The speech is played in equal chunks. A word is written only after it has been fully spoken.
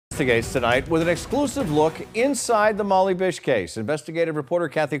Investigates tonight with an exclusive look inside the Molly Bish case. Investigative reporter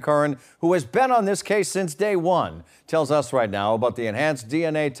Kathy Curran, who has been on this case since day one, tells us right now about the enhanced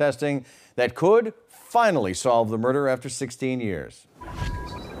DNA testing that could finally solve the murder after 16 years.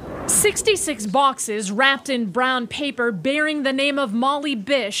 66 boxes wrapped in brown paper bearing the name of Molly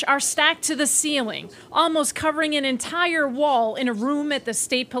Bish are stacked to the ceiling, almost covering an entire wall in a room at the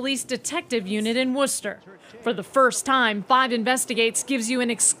State Police Detective Unit in Worcester. For the first time, 5 Investigates gives you an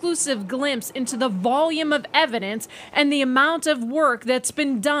exclusive glimpse into the volume of evidence and the amount of work that's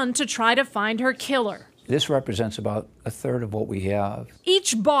been done to try to find her killer. This represents about a third of what we have.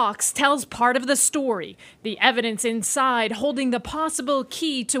 Each box tells part of the story, the evidence inside holding the possible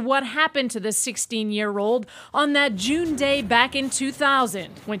key to what happened to the 16-year-old on that June day back in 2000,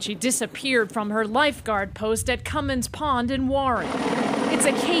 when she disappeared from her lifeguard post at Cummins Pond in Warren. It's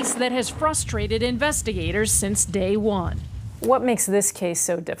a case that has frustrated investigators since day one. What makes this case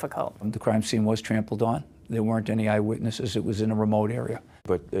so difficult? The crime scene was trampled on. There weren't any eyewitnesses. It was in a remote area.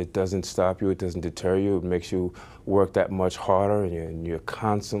 But it doesn't stop you, it doesn't deter you, it makes you work that much harder, and you're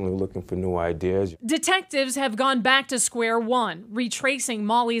constantly looking for new ideas. Detectives have gone back to square one, retracing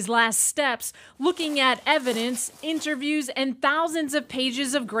Molly's last steps, looking at evidence, interviews, and thousands of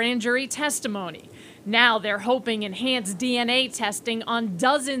pages of grand jury testimony. Now they're hoping enhanced DNA testing on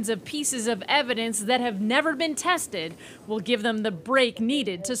dozens of pieces of evidence that have never been tested will give them the break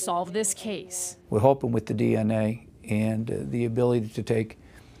needed to solve this case. We're hoping with the DNA and the ability to take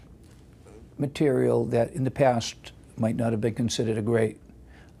material that in the past might not have been considered a great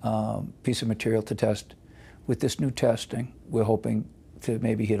piece of material to test. With this new testing, we're hoping to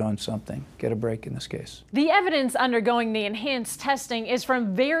maybe hit on something, get a break in this case. The evidence undergoing the enhanced testing is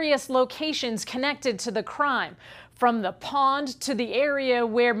from various locations connected to the crime, from the pond to the area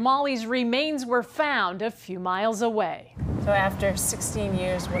where Molly's remains were found a few miles away. So after 16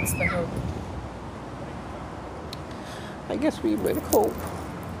 years, what's the hope? I guess we would hope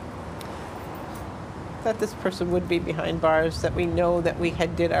that this person would be behind bars, that we know that we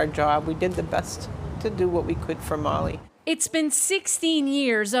did our job. We did the best to do what we could for Molly. It's been 16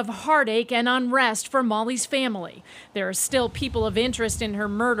 years of heartache and unrest for Molly's family. There are still people of interest in her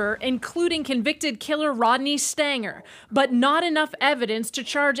murder, including convicted killer Rodney Stanger, but not enough evidence to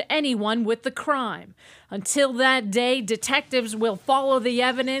charge anyone with the crime. Until that day, detectives will follow the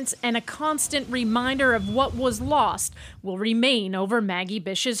evidence, and a constant reminder of what was lost will remain over Maggie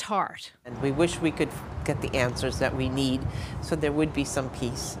Bish's heart. And we wish we could get the answers that we need so there would be some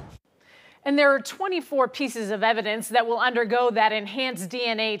peace. And there are 24 pieces of evidence that will undergo that enhanced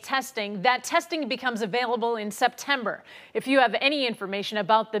DNA testing. That testing becomes available in September. If you have any information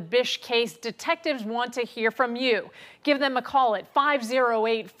about the Bish case, detectives want to hear from you. Give them a call at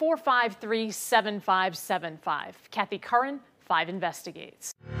 508-453-7575. Kathy Curran, 5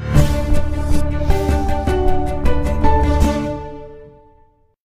 Investigates.